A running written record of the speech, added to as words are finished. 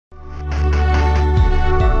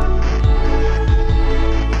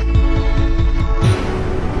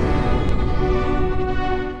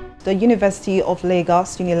The University of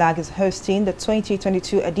Lagos, UNILAG, is hosting the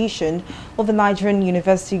 2022 edition of the Nigerian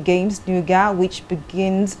University Games, NUGA, which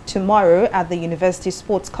begins tomorrow at the University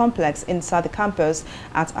Sports Complex inside the campus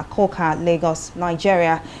at Akoka, Lagos,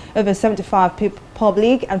 Nigeria. Over 75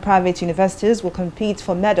 public and private universities will compete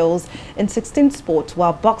for medals in 16 sports,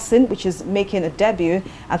 while boxing, which is making a debut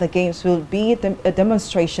at the Games, will be a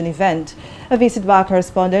demonstration event. A visit by our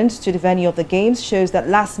correspondent to the venue of the Games shows that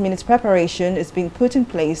last-minute preparation is being put in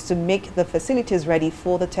place to make the facilities ready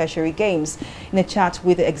for the tertiary Games. In a chat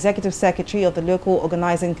with the Executive Secretary of the local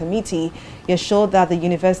organizing committee, he assured that the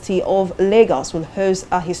University of Lagos will host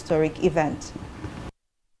a historic event.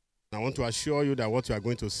 I want to assure you that what you are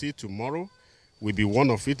going to see tomorrow will be one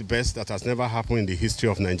of the best that has never happened in the history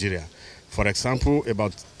of Nigeria. For example,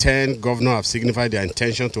 about 10 governors have signified their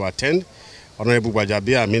intention to attend. Honorable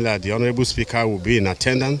Gbajabi Amila, the Honorable Speaker, will be in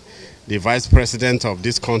attendance. The Vice President of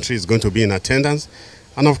this country is going to be in attendance.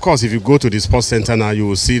 And of course, if you go to the sports center now, you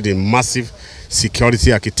will see the massive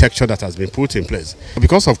security architecture that has been put in place.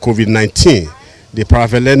 Because of COVID-19, the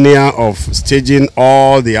paraphernalia of staging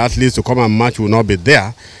all the athletes to come and match will not be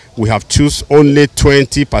there. We have chosen only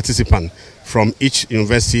 20 participants from each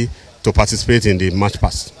university to participate in the match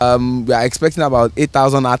pass. We are expecting about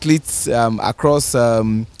 8,000 athletes across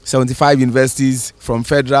 75 universities, from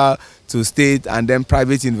federal to state and then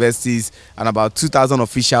private universities, and about 2,000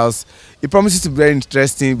 officials. It promises to be very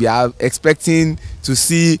interesting. We are expecting to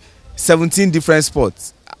see 17 different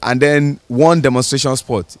sports and then one demonstration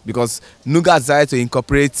sport, because NUGA decided to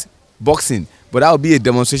incorporate boxing, but that will be a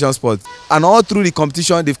demonstration sport. And all through the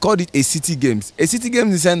competition, they've called it a city games. A city games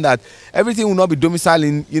in the sense that everything will not be domiciled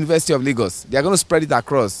in University of Lagos. They are going to spread it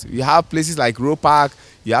across. You have places like Roe Park,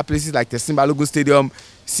 you have places like the Balogun Stadium,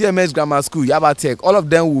 CMS Grammar School, Yaba Tech. All of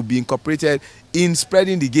them will be incorporated in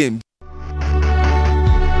spreading the game.